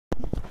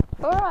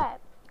Alright,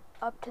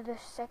 up to the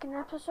second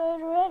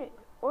episode already.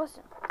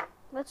 Awesome.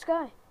 Let's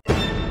go.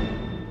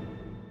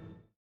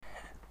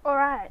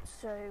 Alright,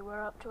 so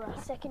we're up to our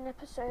second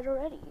episode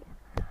already.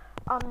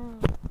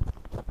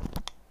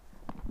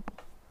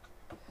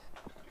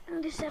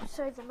 In this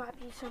episode there might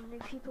be some new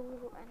people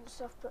and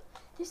stuff, but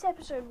this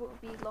episode will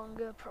be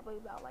longer, probably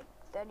about like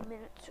 30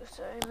 minutes or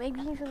so,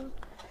 maybe even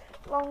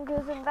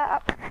longer than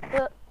that,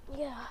 but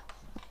yeah.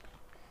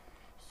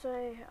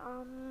 So,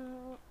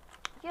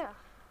 yeah.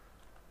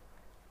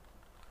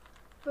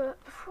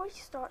 But before we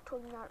start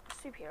talking about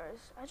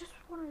superheroes, I just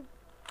want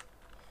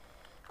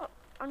to...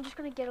 I'm just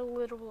going to get a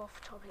little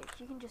off topic.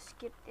 You can just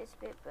skip this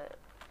bit, but...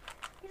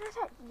 You know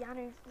that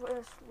Yanu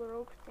vs.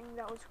 Lurg thing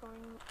that was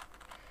going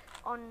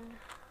on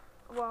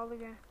a while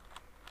ago?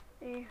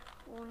 Yeah.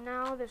 Well,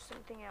 now there's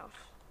something else.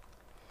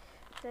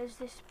 There's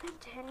this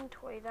Ben 10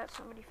 toy that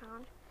somebody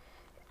found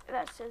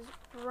that says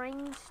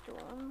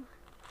Brainstorm,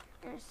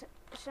 and it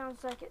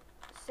sounds like it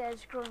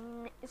says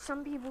green.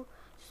 Some people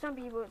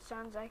it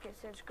sounds like it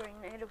says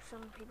grenade, or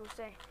some people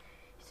say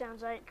it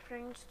sounds like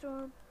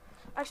brainstorm.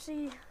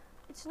 Actually,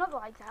 it's not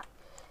like that.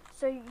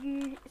 So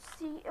you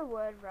see a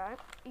word, right?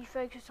 You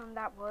focus on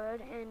that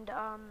word, and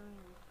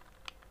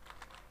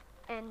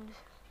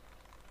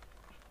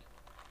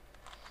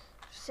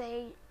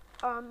say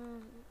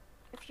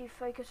if you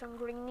focus on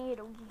green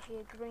needle, you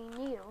hear green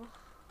needle.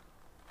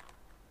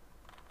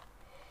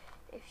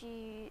 If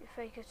you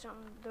focus on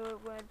the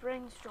word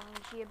brainstorm,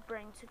 you hear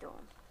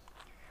brainstorm.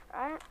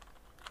 Right?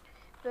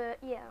 But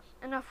yeah,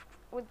 enough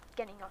with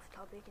getting off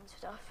topic and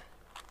stuff.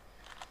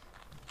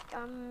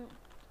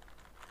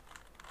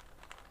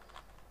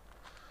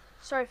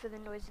 Sorry for the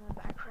noise in the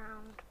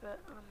background, but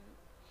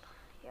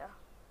yeah.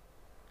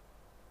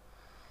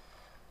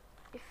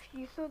 If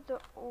you thought the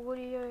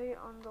audio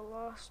on the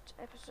last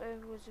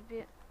episode was a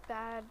bit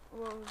bad,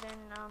 well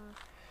then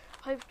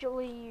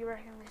hopefully you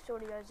reckon this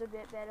audio is a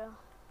bit better,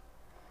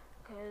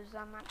 because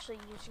I'm actually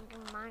using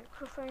a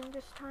microphone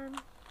this time.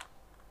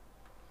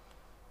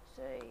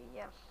 So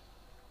yeah.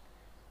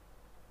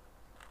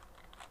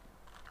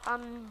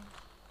 I'm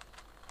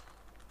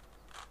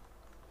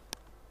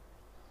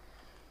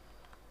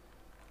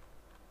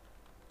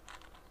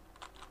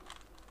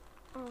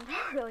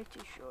not really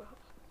too sure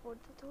what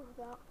to talk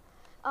about.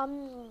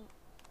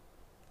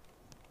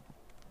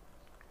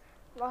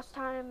 Last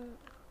time,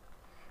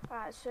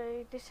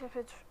 so this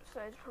episode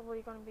is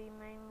probably going to be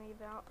mainly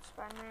about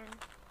Spider-Man.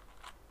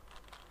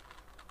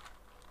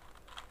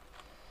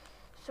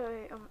 So,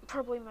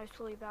 probably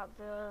mostly about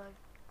the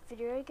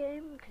video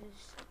game,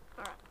 because,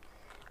 alright.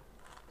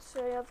 So,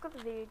 I've got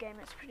the video game,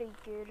 it's pretty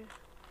good.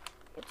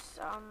 It's,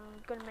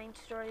 got a main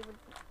story with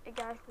a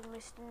guy called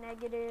Mr.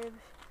 Negative.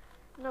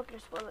 I'm not going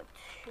to spoil it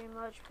too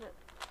much, but,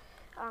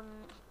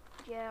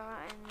 yeah,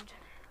 and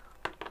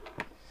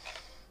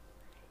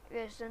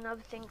there's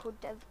another thing called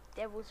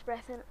Devil's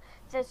Breath in it.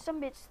 There's some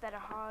bits that are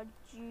hard.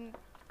 You,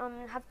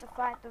 have to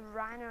fight the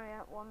Rhino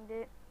at one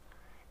bit,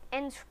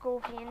 and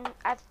Scorpion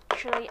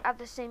actually at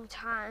the same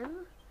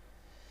time,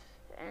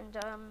 and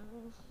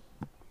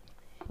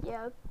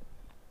yeah,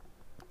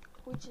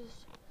 which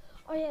is,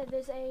 oh yeah,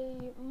 there's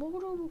a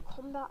Mortal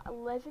Kombat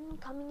 11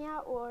 coming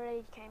out, or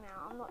already came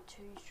out, I'm not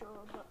too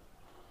sure, but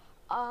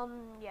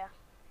yeah.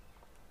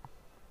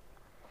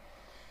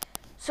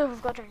 So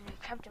we've got a new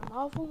Captain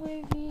Marvel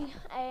movie,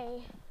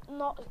 a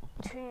not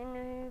too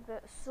new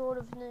but sort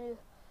of new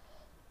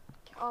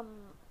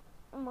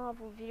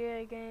Marvel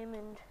video game,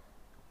 and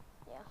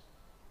yeah.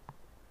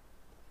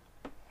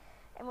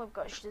 And we've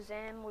got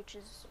Shazam, which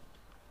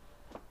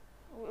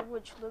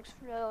looks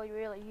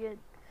really good.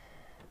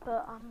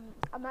 But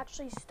I'm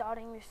actually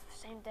starting this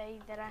the same day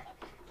that I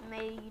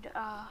made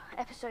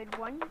episode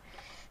 1,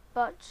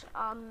 but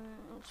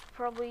it's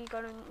probably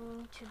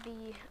going to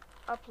be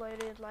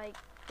uploaded like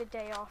the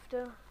day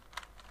after,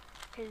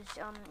 because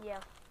yeah.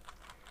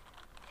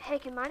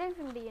 Heck, it might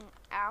even be an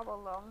hour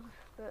long,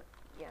 but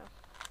yeah.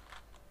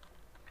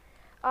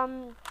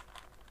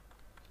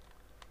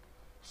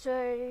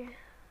 So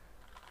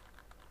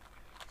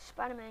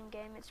Spider-Man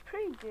game, it's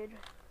pretty good,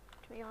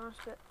 to be honest,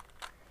 but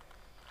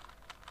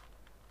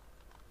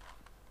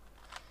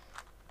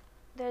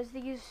there's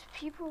these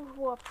people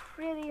who are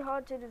pretty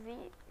hard to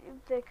defeat.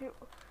 They're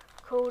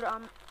called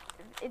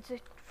it's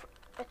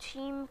a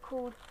team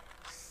called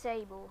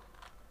Sable.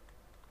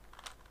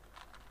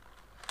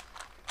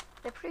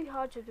 They're pretty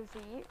hard to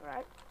defeat,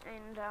 right?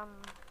 And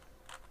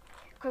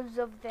because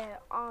of their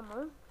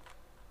armor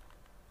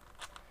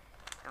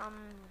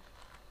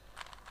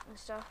and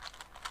stuff,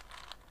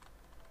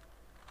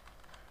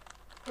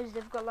 because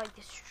they've got like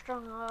this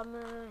strong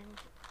armor,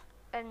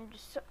 and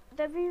so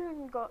they've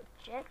even got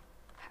jet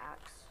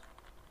packs.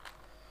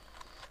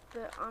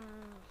 But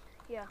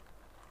yeah.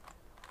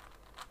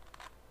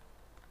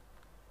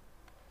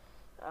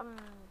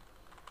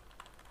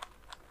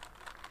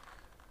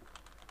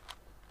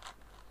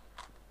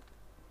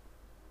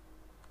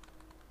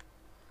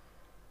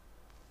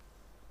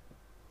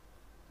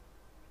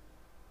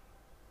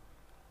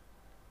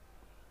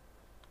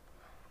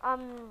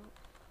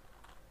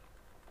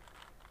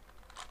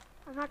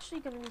 I'm actually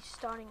going to be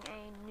starting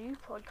a new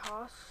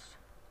podcast,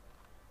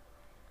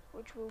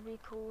 which will be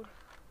called,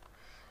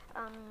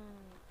 I'm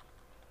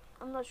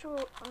not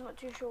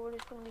too sure what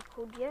it's going to be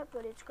called yet,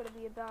 but it's going to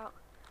be about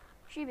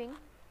tubing.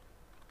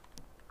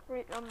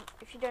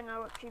 If you don't know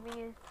what tubing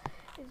is,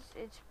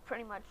 it's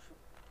pretty much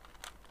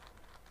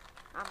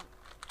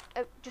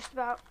just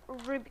about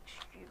Rubik's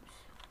cubes,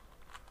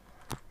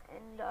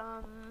 and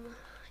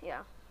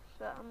yeah.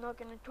 But I'm not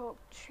going to talk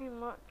too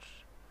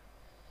much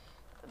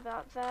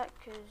about that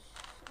because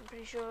I'm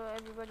pretty sure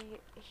everybody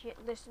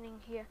listening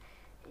here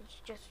is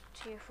just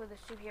here for the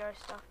superhero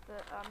stuff.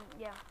 But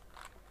yeah.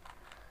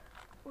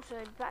 Also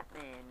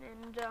Batman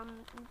and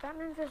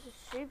Batman versus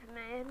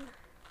Superman.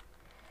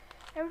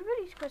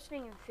 Everybody's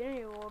questioning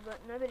Infinity War, but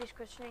nobody's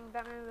questioning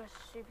Batman vs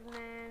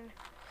Superman.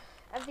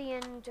 At the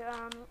end,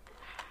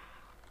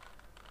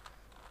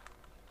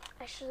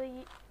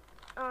 actually,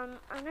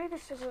 I know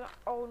this is an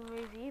old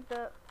movie,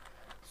 but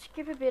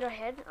skip a bit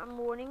ahead. I'm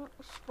warning,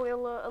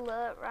 spoiler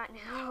alert right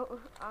now.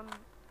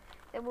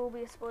 There will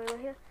be a spoiler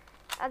here.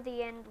 At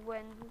the end,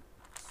 when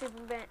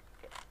Superman,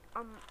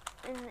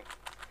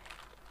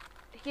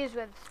 here's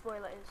where the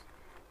spoiler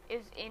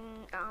is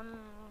in,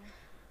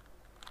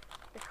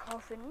 the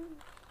coffin,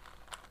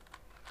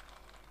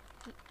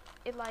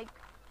 it like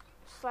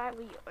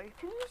slightly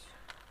opens,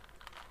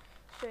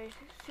 so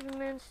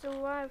Superman's still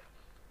alive,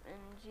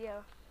 and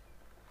yeah.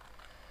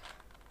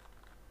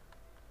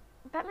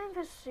 Batman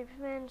vs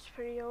Superman's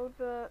pretty old,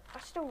 but I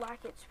still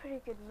like it. It's a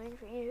pretty good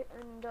movie,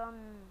 and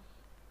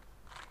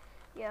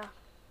yeah.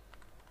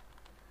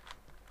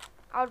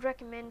 I would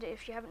recommend it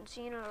if you haven't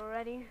seen it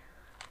already.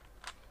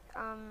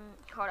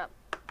 Hold up.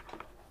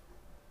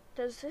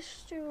 Does this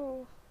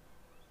still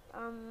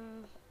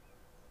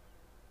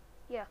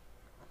yeah,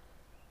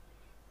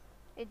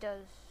 it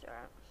does.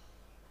 Alright.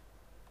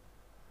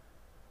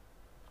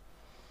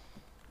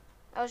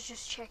 I was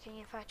just checking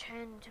if I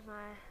turned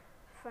my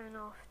phone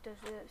off, does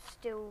it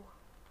still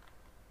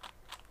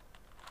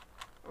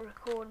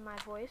record my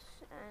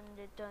voice, and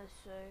it does,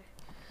 so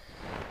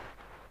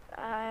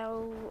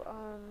I'll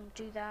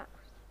do that.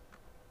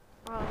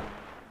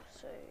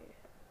 So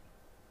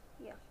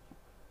yeah.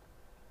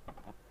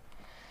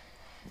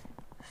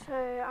 So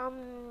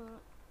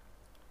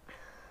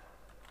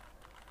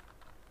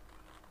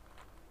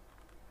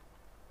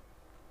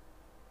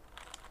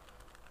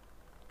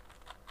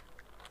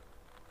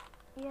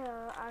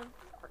yeah, I've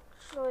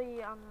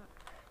actually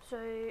so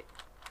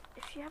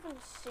if you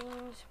haven't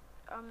seen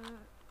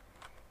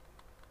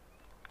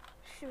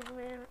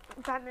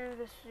Batman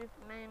vs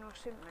Superman or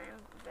Superman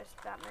vs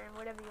Batman,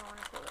 whatever you want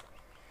to call it,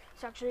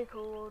 it's actually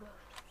called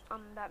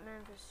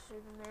Batman vs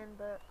Superman,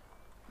 but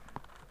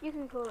you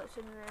can call it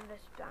Superman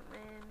vs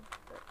Batman.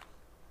 But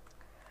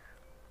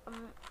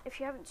if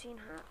you haven't seen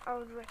it, I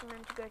would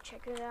recommend to go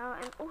check it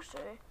out. And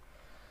also,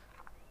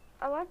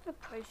 I like the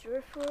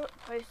poster for it.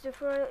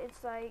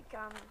 It's like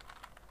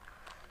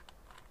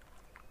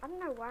I don't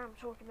know why I'm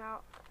talking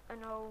about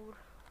an old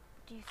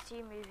DC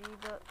movie,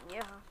 but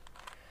yeah.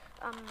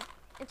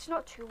 It's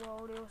not too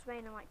old. It was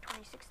made in like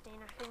 2016,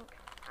 I think.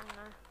 I don't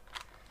know.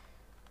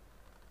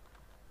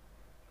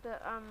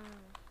 But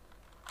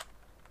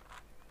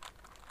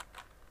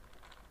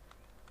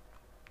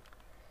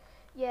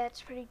yeah,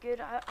 it's pretty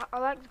good. I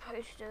like the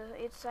poster.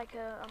 It's like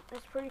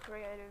it's pretty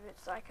creative.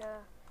 It's like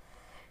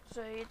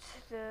so it's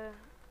the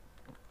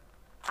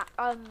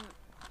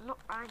not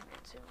Iron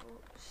Man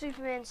symbol,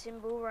 Superman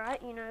symbol, right?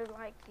 You know,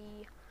 like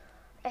the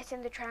S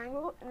in the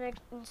triangle, and then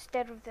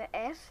instead of the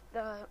S,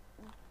 the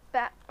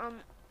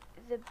Batman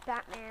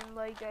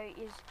logo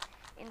is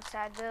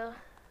inside the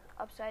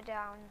upside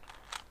down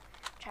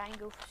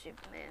triangle for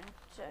Superman.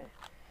 So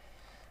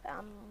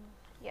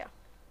yeah.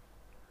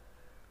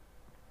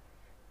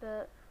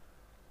 But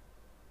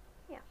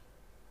yeah.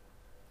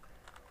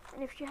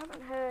 And if you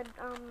haven't heard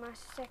my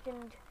first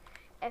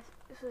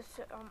episode,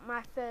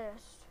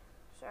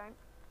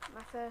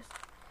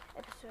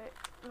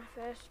 my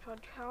first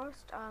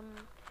podcast, I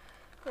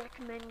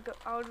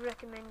would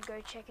recommend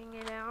go checking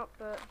it out.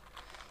 But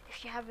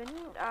if you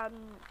haven't,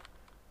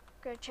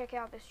 go check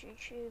out this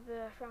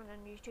YouTuber I found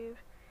on YouTube.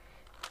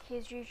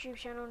 His YouTube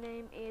channel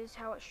name is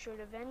How It Should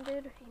Have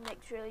Ended. He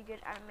makes really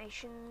good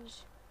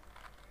animations,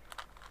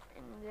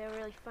 and they're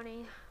really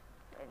funny,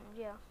 and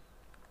yeah.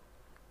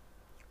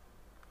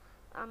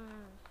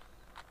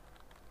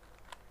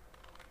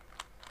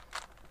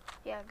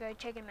 Yeah, go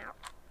check him out.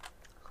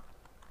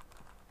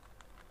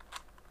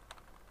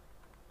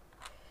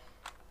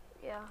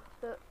 Yeah,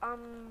 but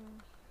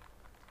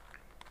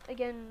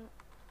again,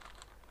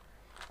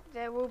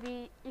 there will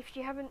be, if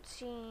you haven't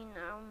seen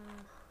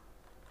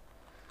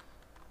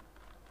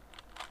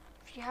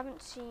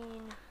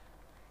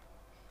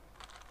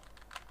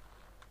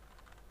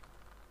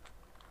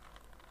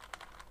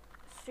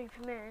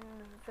Superman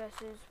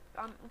versus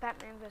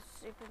Batman versus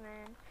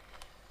Superman,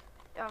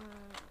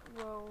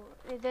 well,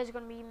 there's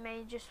going to be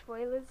major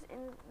spoilers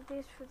in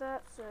this for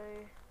that, so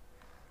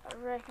I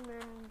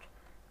recommend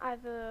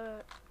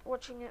either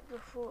watching it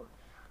before,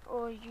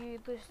 or you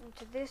listen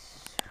to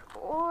this,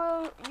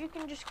 or you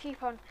can just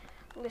keep on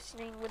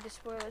listening with the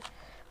spoilers.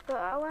 But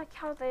I like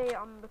how they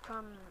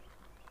become.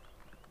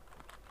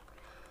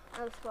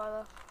 Another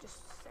spoiler,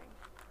 just saying.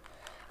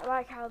 I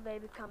like how they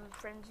become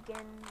friends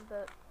again,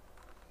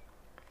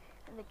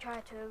 and they try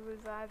to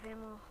revive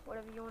him or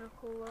whatever you want to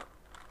call it,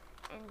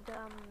 and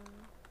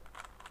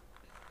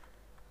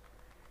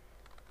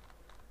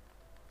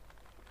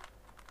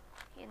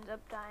he ends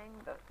up dying.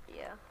 But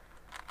yeah,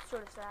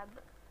 sort of sad.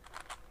 But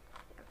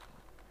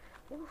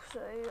yeah.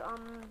 Also,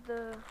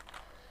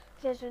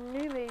 there's a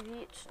new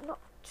movie. It's not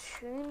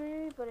too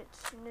new, but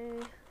it's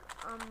new.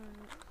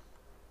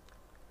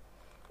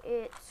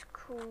 It's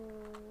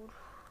called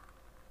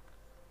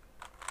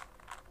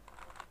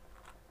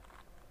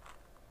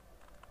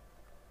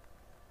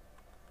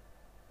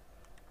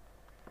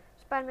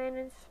Spider-Man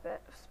and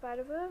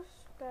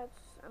Spider-Verse.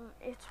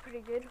 It's pretty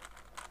good.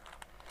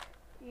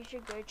 You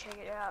should go check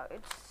it out.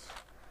 It's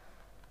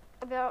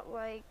about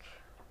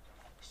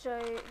so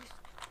this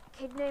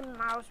kid named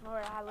Miles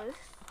Morales.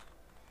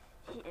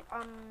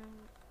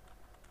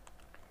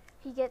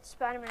 He gets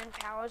Spider-Man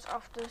powers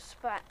after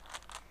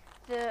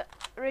the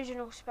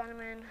original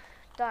Spider-Man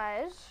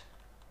dies,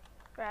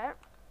 right?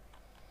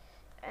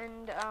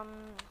 And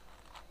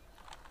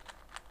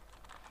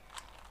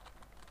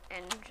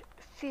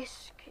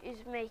Fisk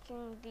is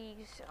making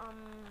these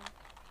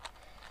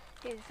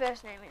his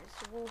first name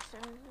is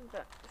Wilson,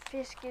 but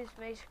Fisk is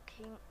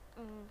making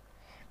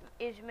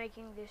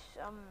this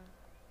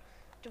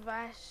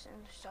device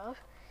and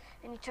stuff,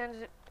 and he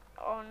turns it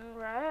on,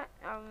 right?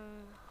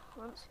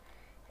 Once,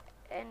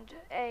 and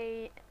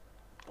a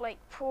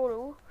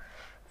portal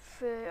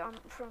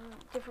from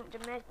different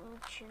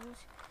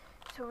dimensions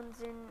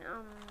turns in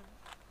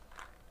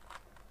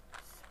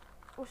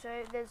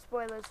also there's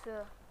spoilers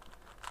for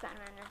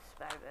Spider-Man and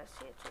Spider-Verse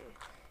here too.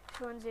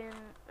 Turns in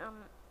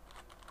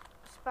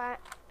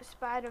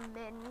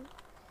Spider-Man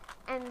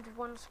and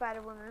one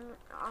Spider-Woman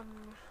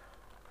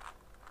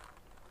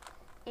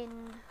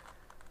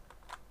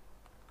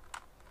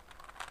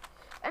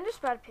and a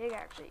Spider-Pig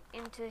actually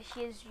into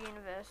his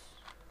universe.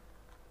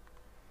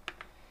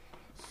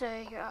 So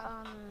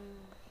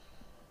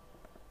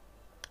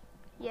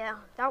yeah,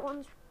 that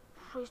one's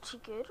pretty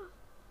good.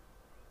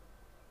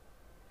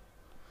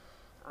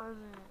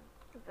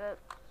 But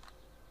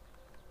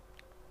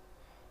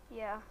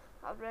yeah,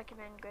 I'd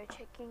recommend go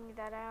checking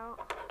that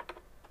out.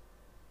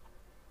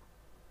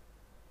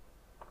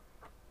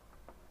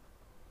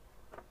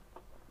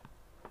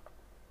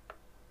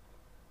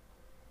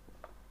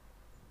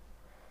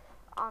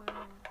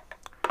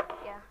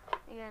 Yeah,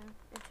 again,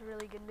 it's a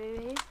really good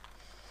movie.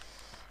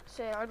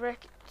 So I'd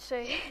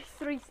say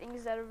 3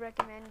 things that I've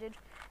recommended to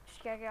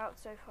check out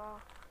so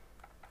far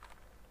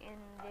in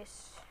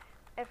this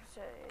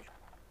episode.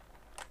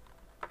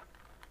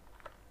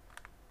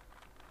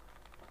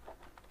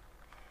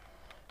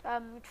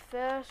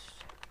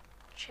 First,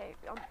 check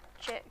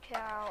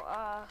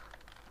out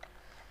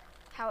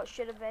how it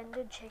should have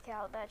ended. Check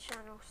out that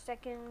channel.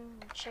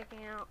 Second,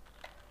 checking out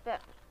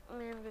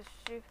Batman vs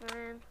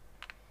Superman.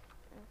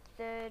 And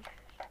third,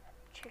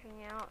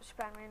 checking out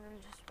Spider-Man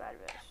and the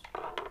Spider-Verse.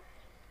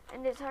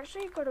 And it's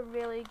actually got a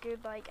really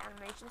good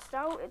animation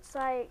style. It's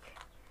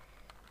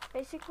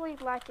basically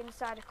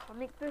inside a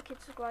comic book.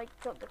 It's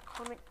got the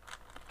comic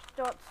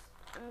dots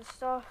and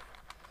stuff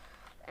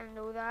and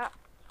all that.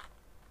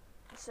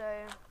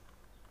 So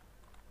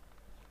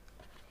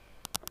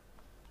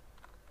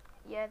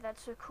yeah,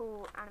 that's a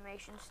cool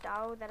animation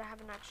style that I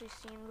haven't actually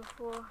seen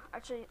before.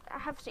 Actually, I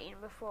have seen it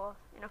before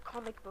in a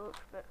comic book,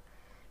 but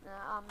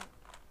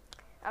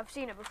I've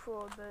seen it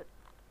before, but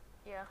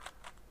yeah,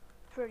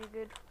 pretty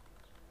good.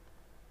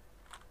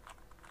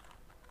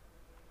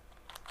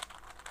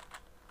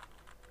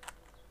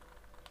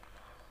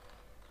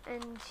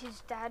 And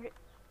his dad,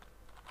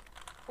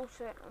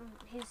 also, I'm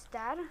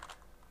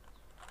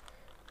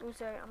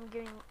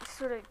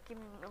sort of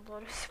giving a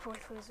lot of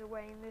spoilers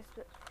away in this,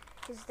 but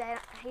his dad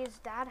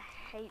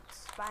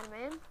hates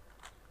Spider-Man.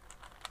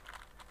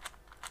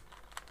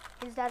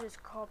 His dad is a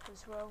cop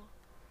as well.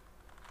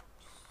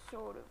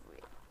 Sort of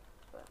weird,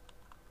 but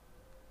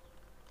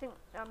I think,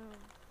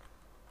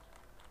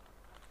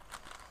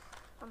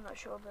 I'm not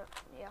sure, but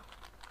yeah.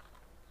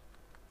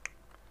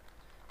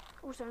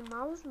 Also,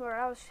 Miles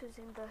Morales is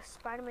in the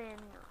Spider-Man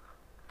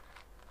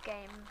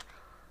game.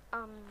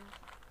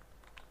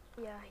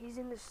 Yeah, he's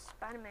in the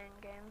Spider-Man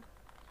game.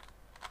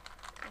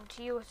 And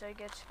he also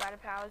gets spider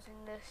powers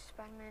in the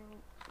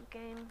Spider-Man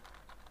game.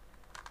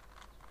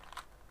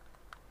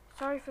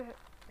 Sorry for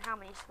how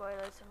many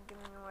spoilers I'm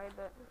giving away,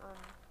 but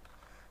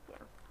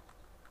yeah.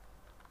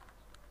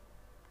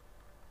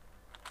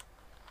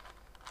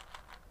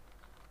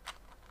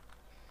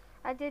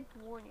 I did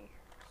warn you,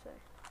 so.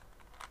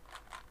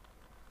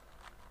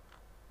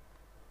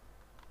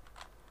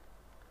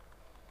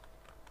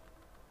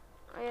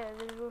 Yeah,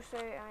 there's also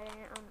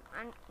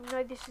I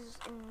know this is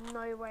in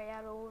no way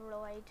at all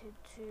related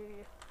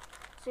to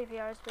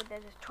superheroes, but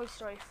there's a Toy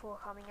Story 4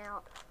 coming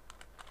out.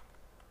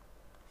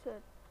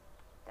 So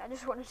I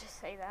just wanted to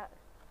say that,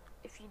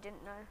 if you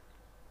didn't know.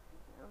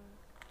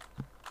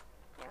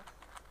 Yeah.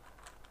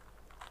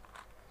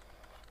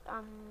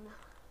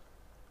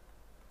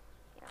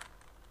 yeah.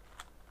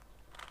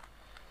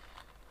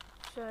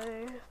 So,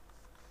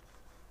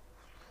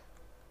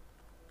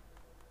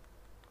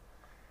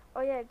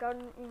 oh yeah,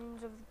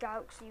 Guardians of the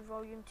Galaxy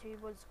Volume 2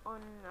 was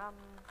on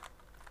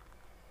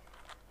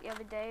the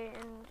other day,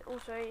 and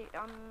also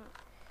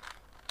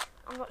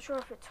I'm not sure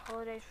if it's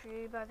holidays for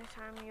you by the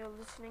time you're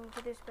listening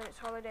to this, but it's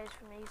holidays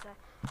for me, so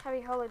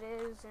happy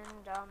holidays.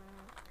 And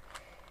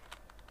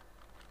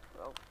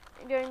well,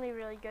 it only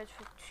really goes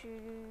for 2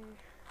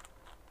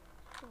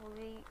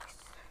 weeks,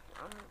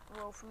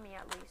 well, for me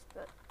at least,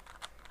 but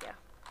yeah.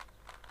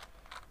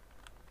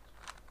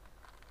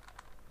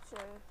 So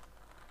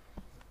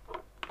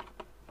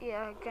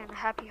yeah, again,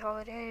 happy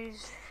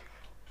holidays.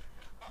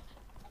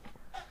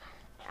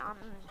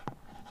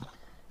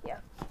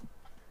 Yeah.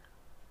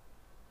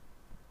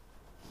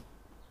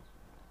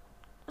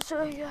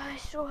 So yeah, I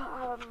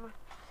saw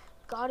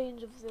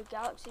Guardians of the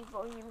Galaxy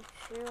Volume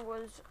 2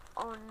 was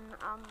on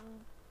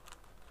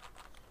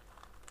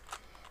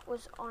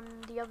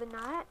the other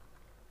night.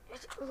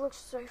 It looks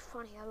so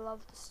funny. I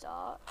love the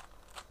start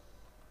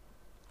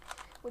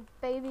with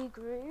Baby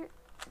Groot,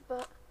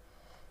 but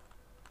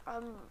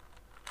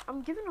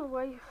I'm giving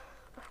away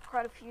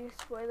quite a few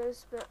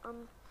spoilers, but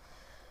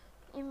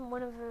in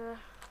one of the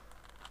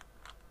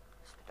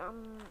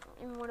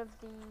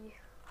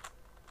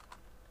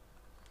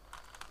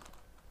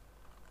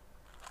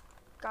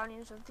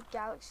Guardians of the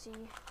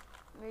Galaxy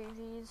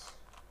movies,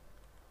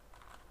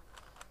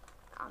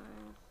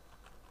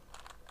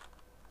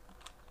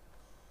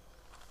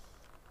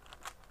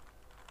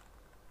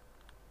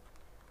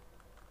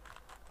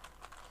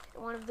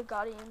 one of the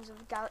Guardians of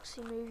the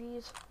Galaxy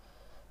movies,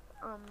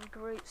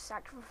 Groot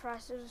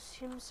sacrifices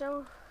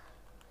himself,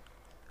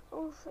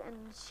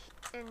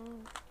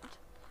 and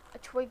a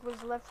twig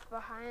was left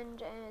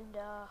behind, and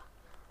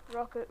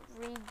Rocket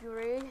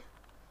regrew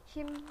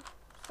him,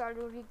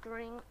 started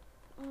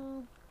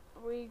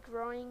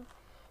regrowing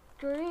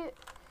Groot,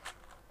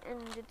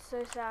 and it's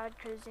so sad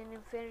because in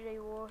Infinity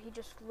War he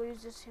just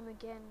loses him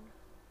again.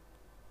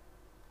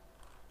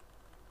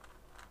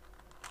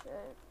 So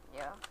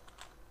yeah.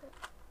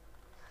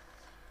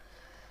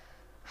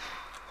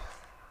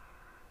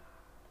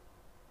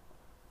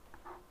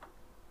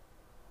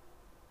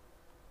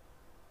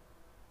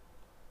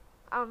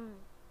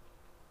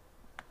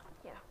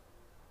 Yeah.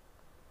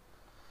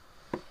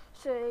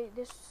 So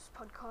this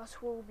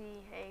podcast will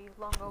be a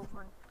longer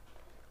one,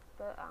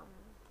 but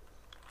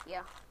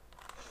yeah.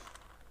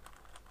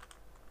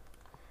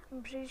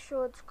 I'm pretty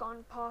sure it's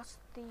gone past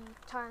the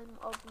time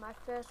of my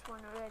first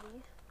one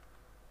already,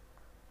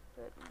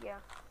 but yeah.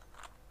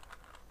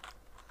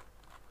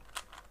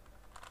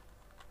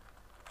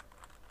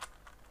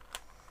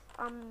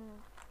 I'm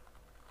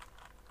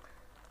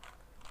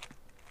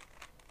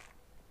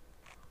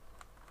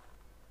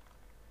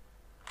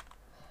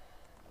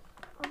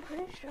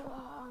pretty sure,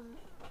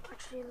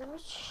 actually, let me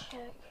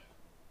check.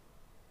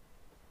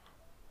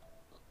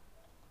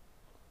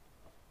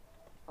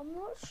 I'm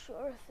not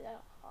sure if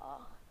there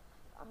are,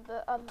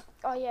 but,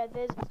 oh yeah,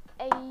 there's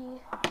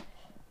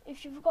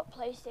if you've got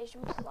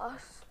PlayStation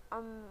Plus,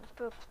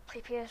 for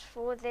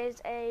PS4,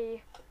 there's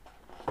a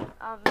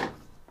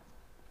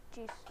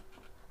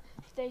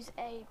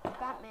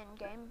Batman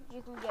game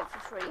you can get for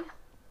free.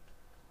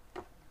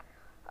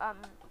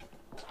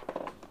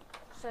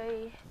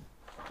 So,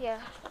 yeah,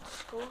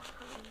 it's cool.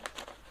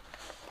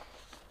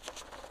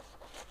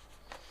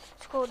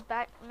 It's called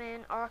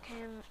Batman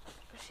Arkham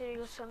City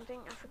or something,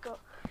 I forgot.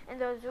 And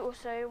there's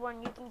also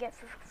one you can get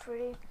for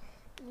free,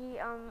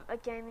 a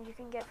game you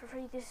can get for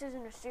free. This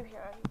isn't a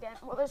superhero game.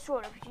 Well, it's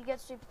sort of. You get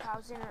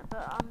superpowers in it,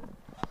 but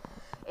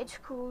it's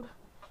called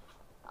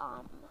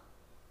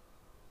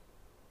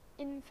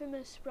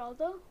Infamous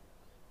Brother.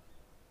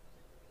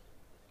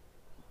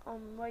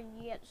 Where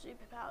you get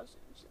superpowers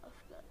and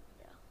stuff, but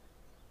yeah.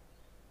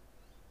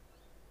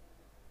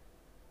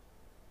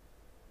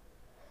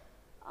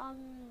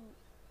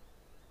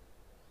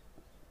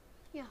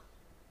 Yeah.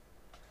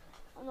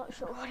 I'm not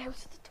sure what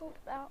else to talk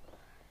about.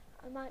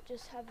 I might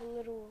just have a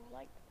little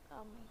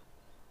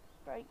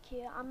break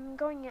here.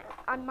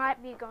 I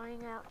might be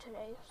going out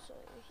today, so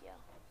yeah.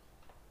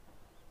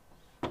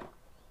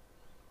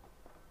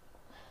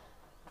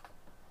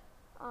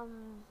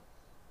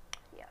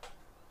 Yeah.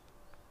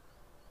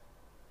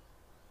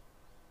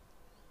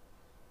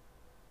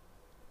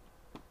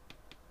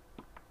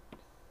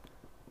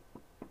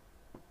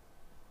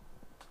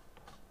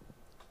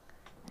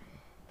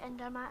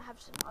 And I might have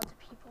some other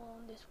people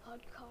on this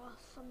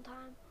podcast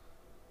sometime.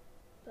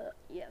 But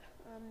yeah,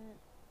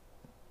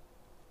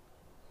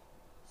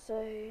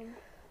 so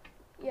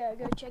yeah,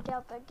 go check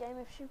out that game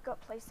if you've got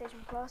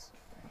PlayStation Plus.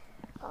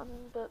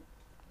 But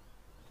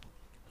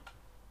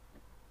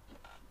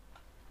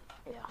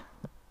yeah.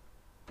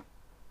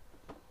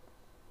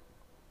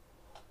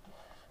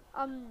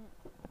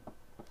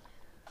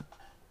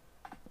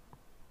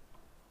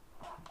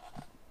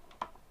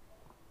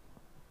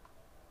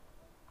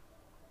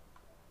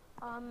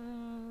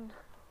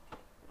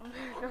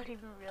 Not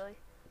even really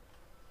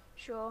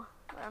sure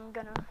what I'm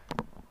gonna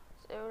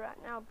say.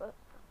 right now, but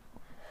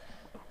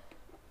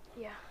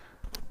yeah.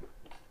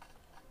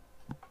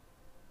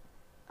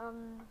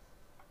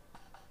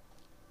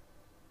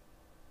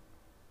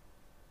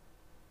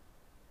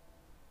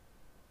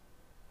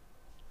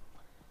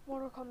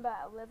 Mortal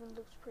Kombat 11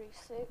 looks pretty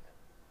sick.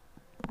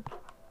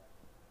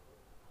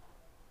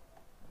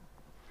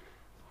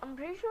 I'm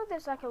pretty sure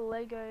there's like a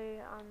Lego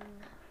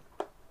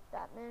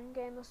Batman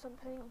game or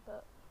something,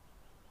 but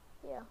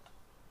yeah.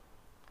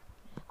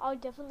 I would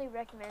definitely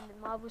recommend the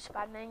Marvel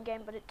Spider-Man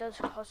game, but it does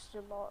cost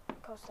a lot.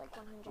 It costs like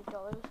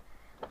 $100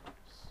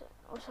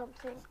 or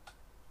something.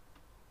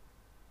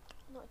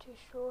 Not too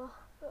sure,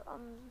 but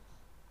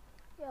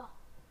yeah.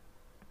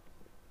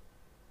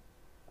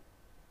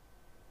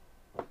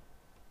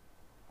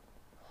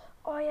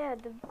 Oh yeah,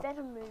 the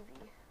Venom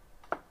movie.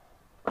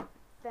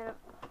 Venom.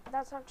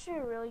 That's actually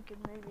a really good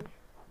movie.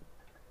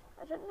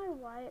 I don't know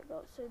why it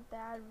got so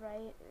bad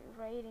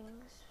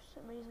ratings for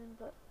some reason,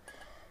 but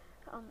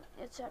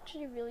it's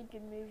actually a really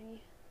good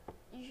movie.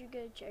 You should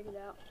go check it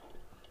out.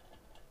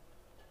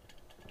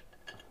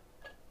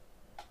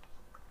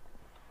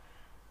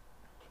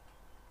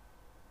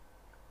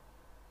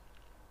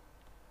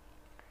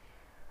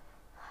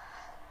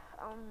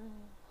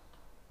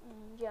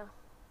 Yeah.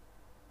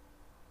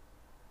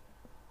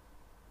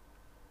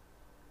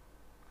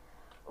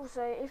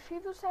 Also, if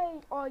people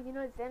say, "Oh, you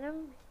know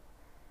Venom,"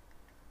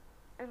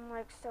 and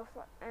like stuff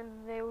like,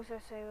 and they also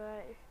say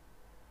like,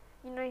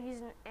 you know, he's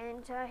an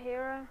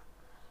anti-hero.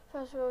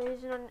 First of all,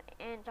 he's not an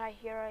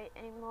anti-hero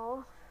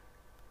anymore.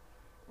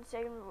 And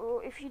second of all,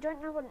 if you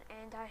don't know what an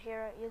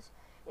anti-hero is,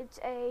 it's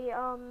a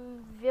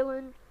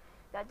villain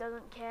that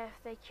doesn't care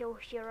if they kill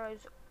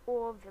heroes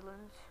or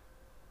villains.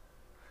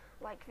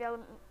 Like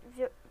Venom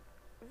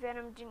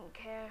didn't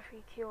care if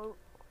he killed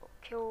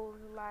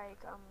like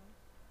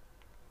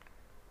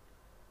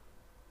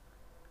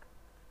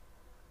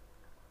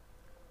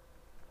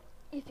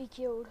if he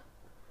killed,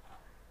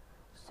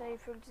 say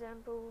for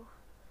example,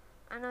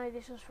 I know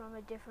this was from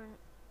a different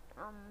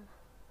a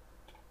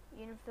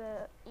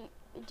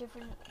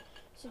different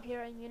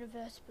superhero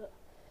universe, but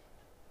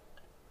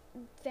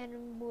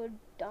Venom would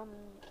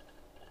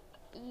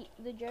eat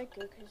the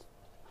Joker because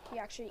he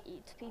actually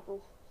eats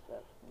people.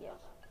 But yeah,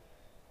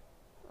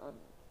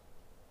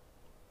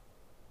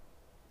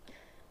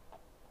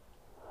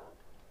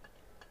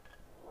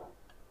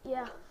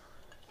 yeah.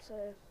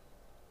 So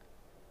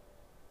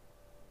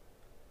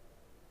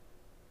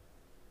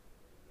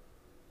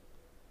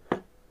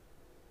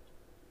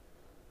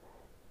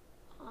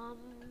I'm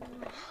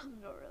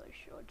not really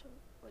sure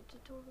what to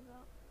talk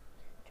about,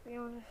 to be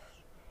honest.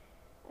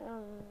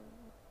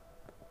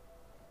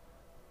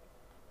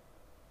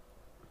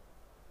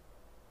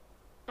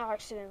 I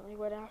accidentally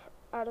went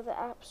out of the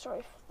app. Sorry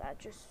if that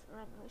just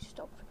randomly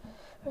stopped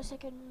for a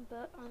second,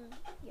 but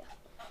yeah.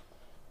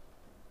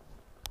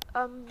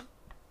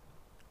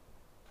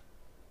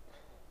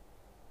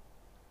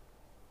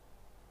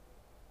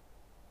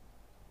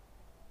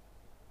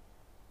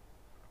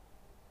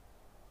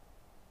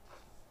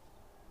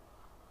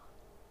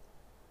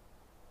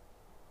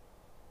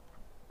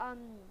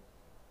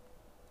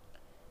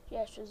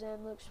 Yeah,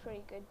 Shazam looks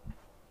pretty good,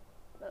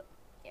 but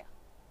yeah.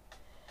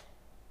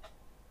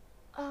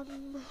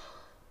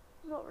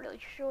 Not really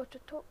sure what to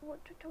talk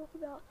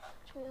about,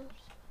 to be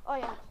honest. Oh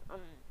yeah,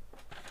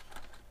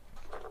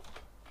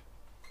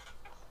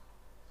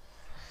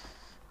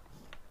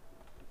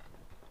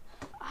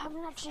 I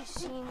haven't actually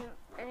seen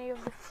any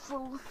of the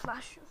full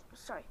Flash.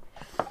 Sorry,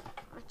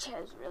 my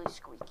chair is really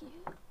squeaky.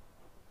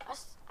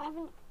 I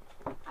haven't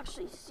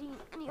actually seen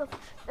any of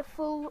the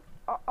full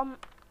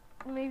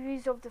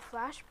movies of the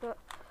Flash, but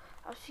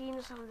I've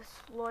seen some of the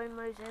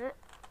slow-mos in it.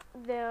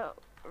 They're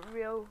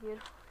real good.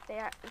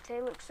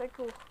 They look so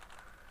cool.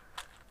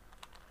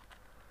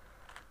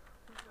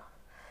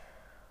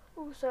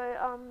 Also,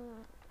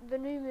 the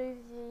new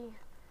movie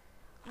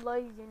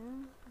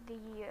Logan, the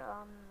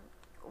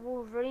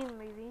Wolverine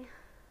movie.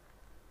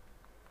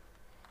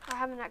 I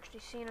haven't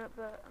actually seen it,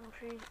 but I'm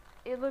pretty.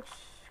 It looks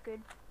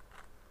good.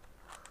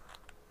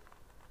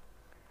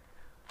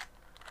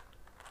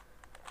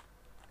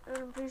 And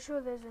I'm pretty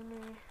sure there's a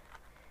new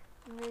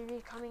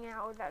movie coming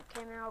out, or that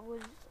came out,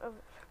 was of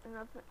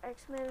another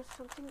X-Men or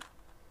something,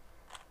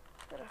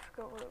 but I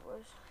forgot what it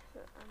was.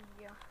 But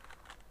yeah.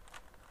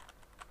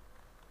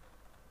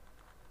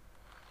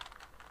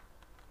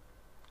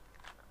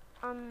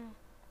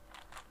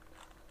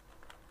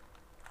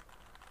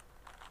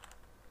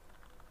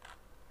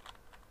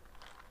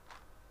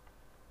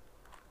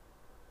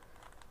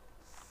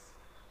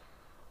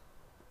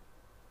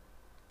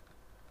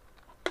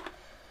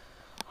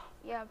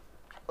 Yeah,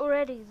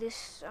 already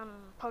this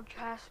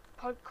podcast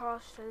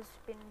has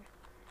been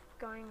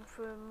going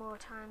for more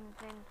time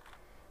than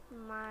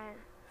my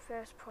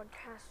first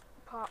podcast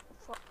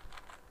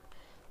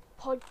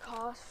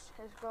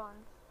has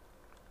gone.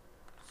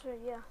 So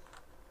yeah.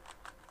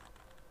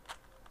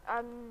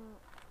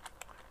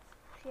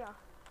 Yeah.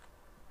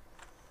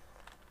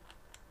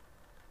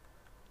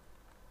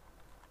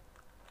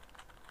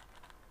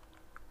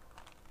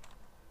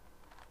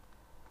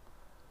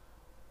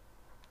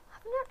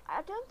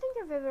 I don't think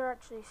I've ever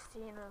actually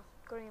seen a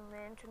Green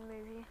Lantern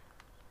movie.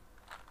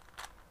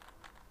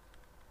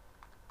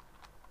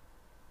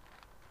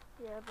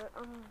 Yeah, but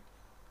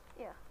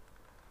yeah.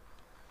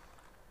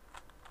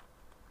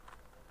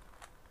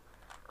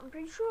 I'm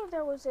pretty sure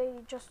there was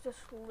a Justice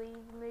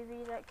League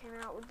movie that came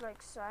out with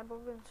like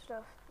Cyborg and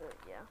stuff, but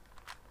yeah.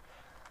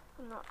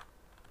 I'm not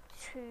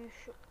too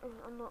sure,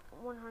 I'm not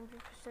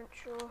 100%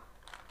 sure.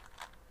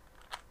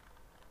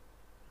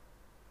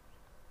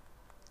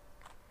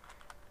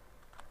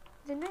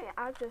 The new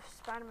act of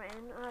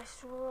Spider-Man, I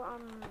saw,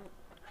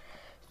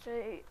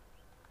 so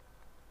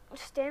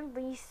Stan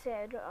Lee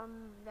said,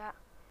 that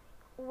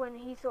when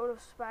he thought of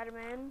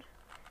Spider-Man,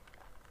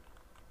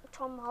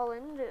 Tom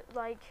Holland,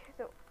 like,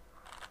 the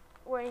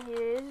way he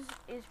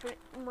is pretty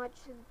much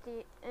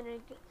an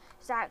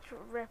exact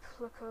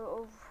replica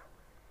of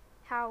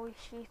how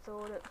she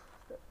thought it,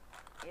 but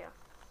yeah.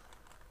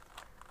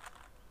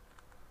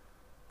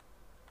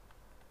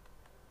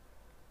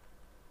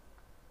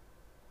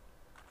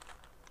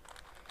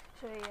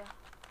 So yeah,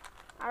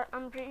 I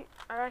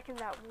reckon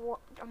that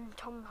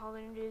Tom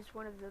Holland is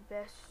one of the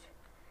best,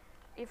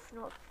 if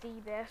not the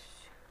best,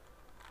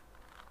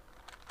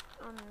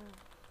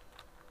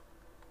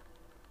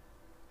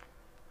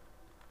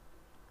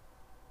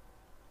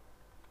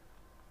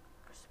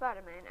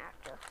 Spider-Man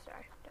actor.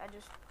 Sorry, I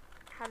just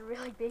had a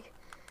really big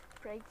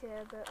break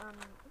there, but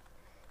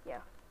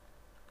yeah,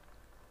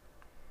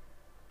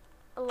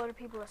 a lot of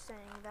people are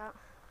saying that.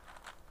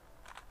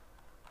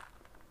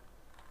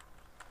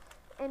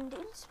 And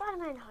in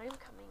Spider-Man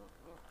Homecoming,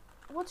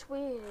 what's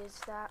weird is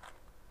that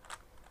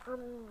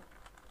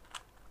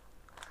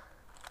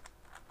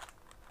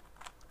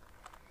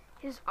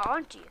his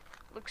auntie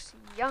looks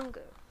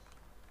younger.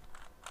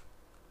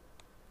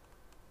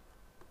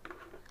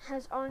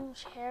 Has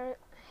orange hair,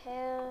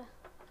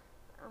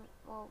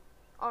 well,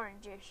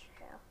 orangish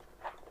hair,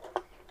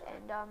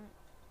 and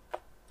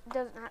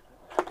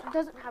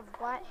doesn't have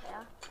white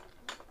hair.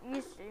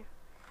 Used to,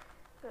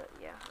 but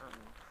yeah.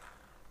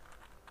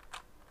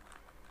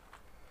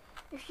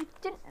 If you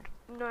didn't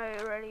know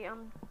already,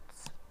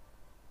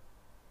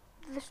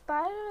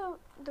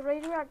 the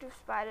radioactive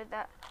spider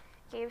that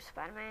gave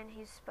Spider-Man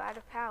his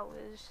spider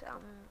powers,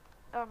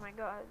 oh my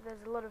god,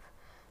 there's a lot of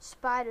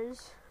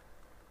spiders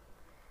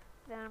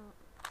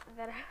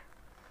that I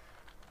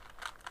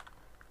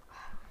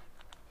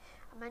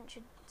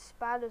mentioned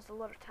spiders a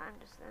lot of times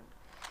just then.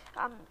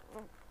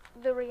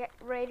 The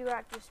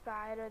radioactive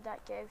spider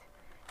that gave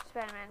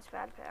Spider-Man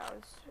spider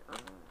powers,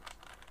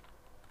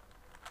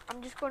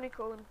 I'm just going to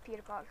call him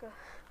Peter Parker,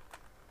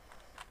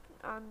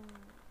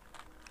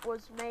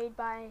 was made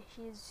by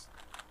his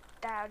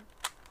dad,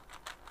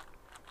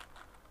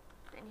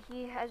 and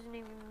he hasn't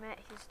even met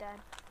his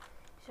dad.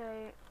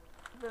 So,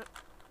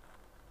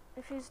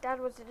 if his dad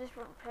was a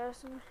different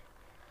person,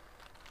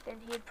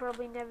 then he'd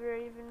probably never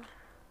even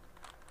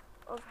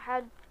have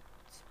had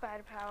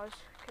spider powers,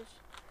 because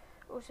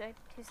also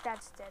his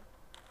dad's dead.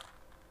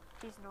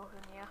 He's an orphan,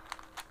 yeah.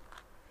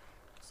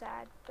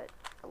 Sad, but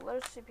a lot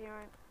of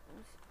superheroes,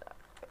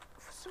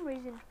 for some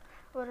reason,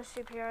 a lot of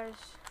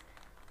superheroes,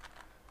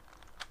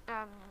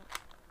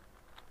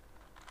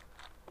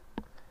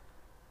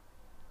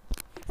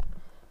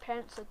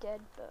 parents are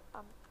dead, but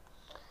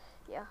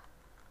yeah.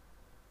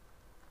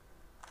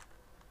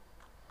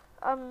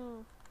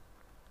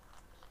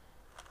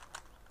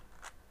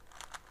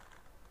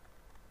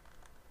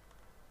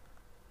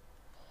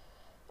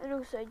 And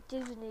also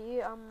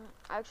Disney,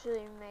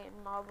 actually made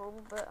Marvel,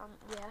 but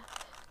yeah,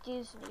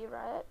 Disney,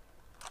 right?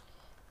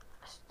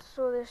 I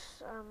saw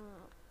this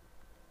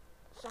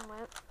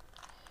somewhere.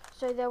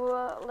 So there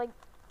were like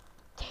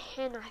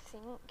 10, I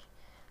think,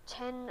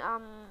 10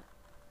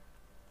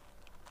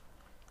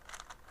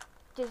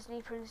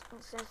 Disney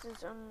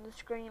princesses on the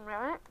screen,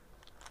 right?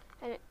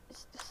 And it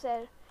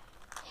said,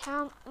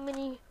 how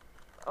many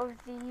of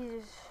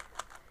these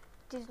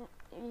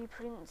Disney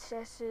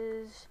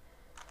princesses'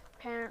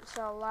 parents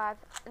are alive?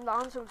 And the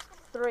answer was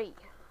 3.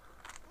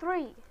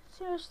 3.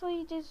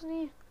 Seriously,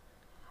 Disney?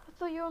 I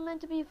thought you were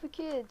meant to be for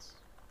kids.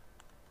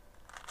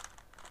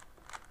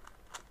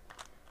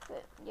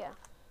 But yeah,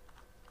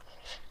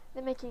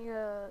 they're making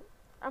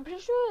I'm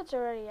pretty sure it's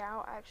already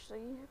out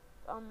actually,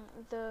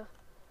 the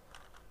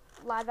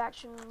live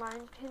action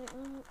Lion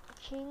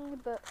King,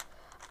 but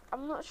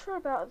I'm not sure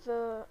about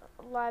the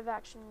live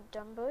action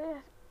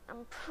Dumbo.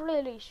 I'm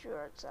pretty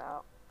sure it's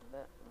out,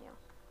 but yeah.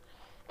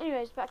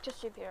 Anyways, back to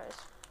superheroes.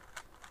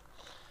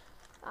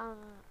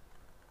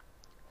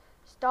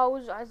 Star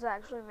Wars is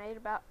actually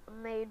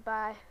made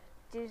by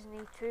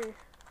Disney too,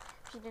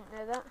 if you didn't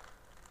know that.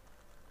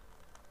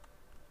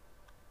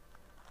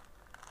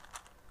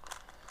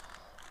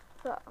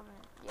 But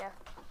yeah.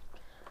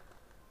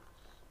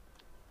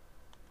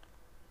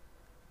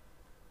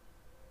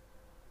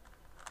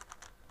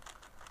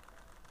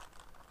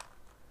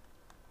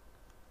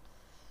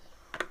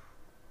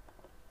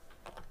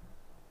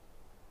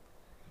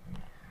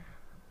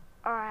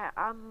 Alright,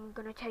 I'm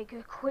gonna take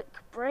a quick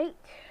break.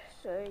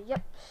 So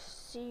yep,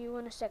 see you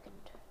in a second.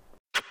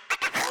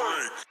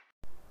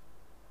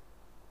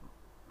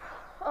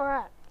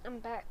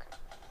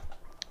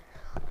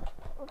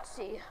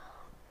 see.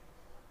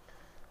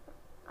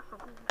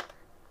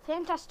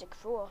 Fantastic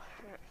Four.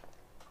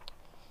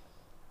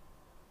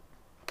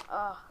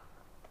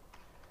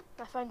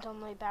 My phone's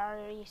on low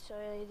battery, so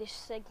this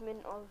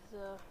segment of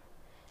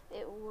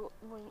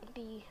won't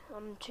be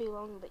too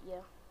long, but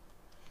yeah.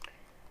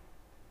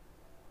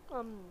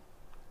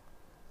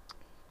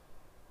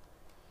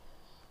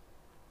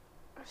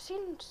 I've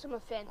seen some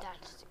of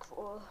Fantastic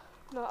Four.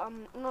 No,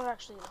 not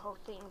actually the whole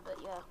thing, but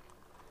yeah.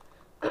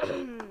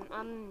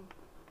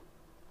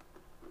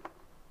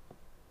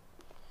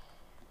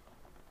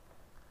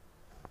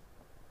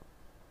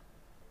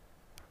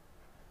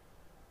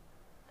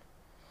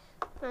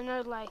 I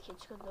know, like,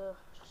 it's got the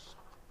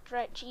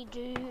stretchy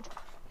dude.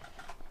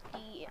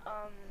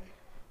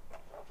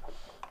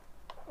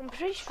 I'm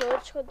pretty sure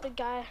it's got the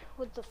guy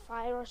with the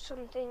fire or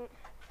something.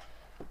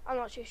 I'm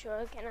not too sure.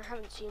 Again, I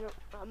haven't seen it.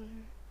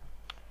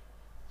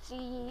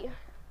 The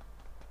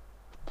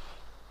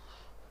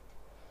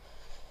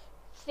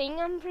thing,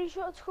 I'm pretty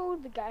sure it's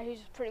called, the guy who's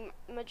pretty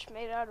much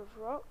made out of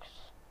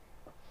rocks.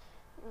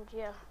 And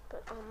yeah,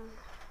 but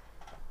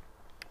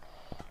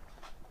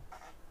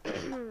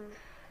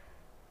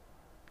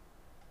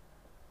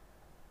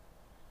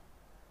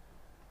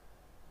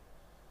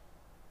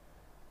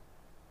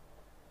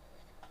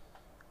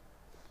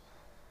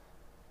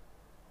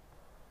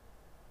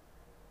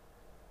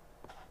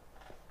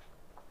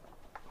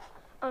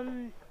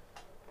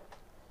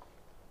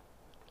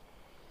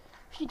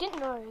if you didn't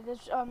know,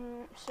 there's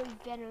so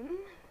Venom,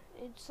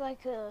 it's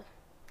like a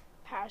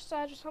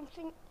parasite or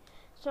something.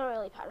 It's not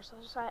really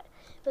parasite,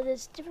 but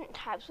there's different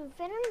types of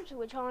venoms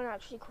which aren't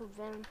actually called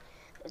venom.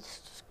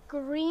 There's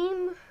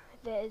Scream,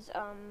 there's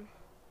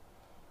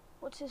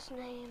what's his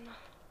name?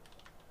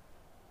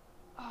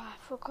 Oh, I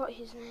forgot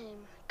his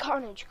name.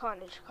 Carnage.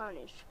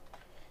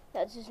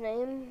 That's his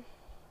name.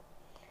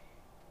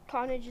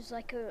 Carnage is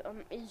like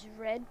is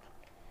red.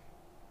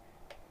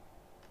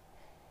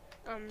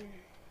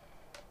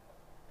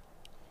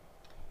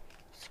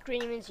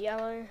 Scream is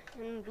yellow,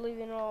 and believe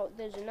it or not,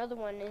 there's another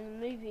one in the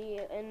movie,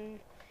 and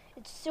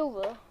it's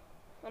silver.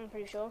 I'm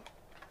pretty sure,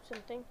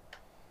 something.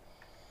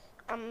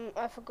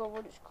 I forgot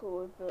what it's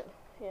called, but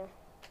yeah.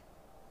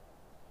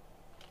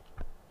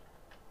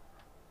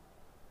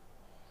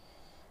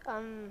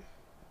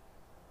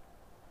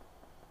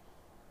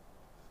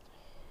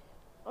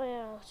 Oh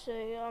yeah, so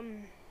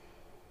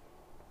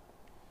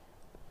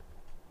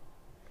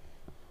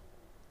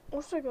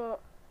also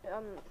got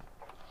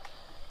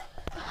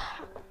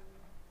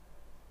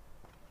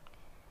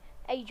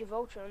Age of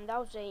Ultron. That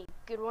was a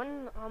good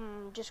one.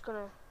 I'm just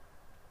gonna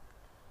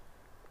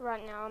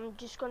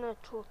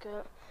talk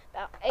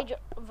about Age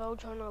of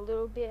Ultron a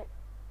little bit,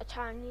 a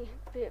tiny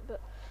bit, but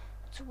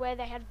it's where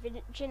they had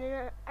Vision in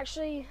it.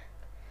 Actually,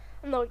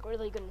 I'm not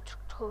really going to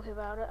talk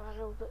about it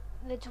at all, but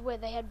it's where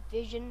they had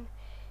Vision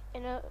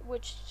in it,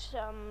 which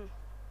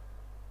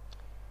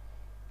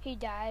he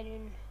died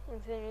in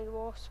Infinity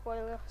War.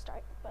 Spoiler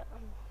strike, but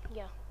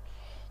yeah,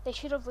 they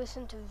should have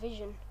listened to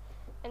Vision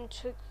and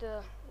took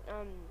the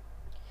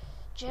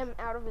gem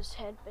out of his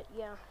head. But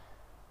yeah,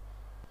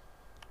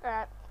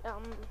 alright.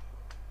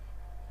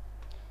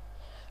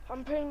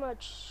 I'm pretty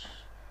much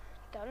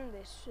done with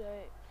this. So,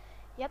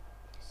 yep.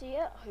 See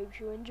ya. Hope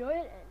you enjoy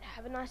it and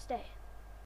have a nice day.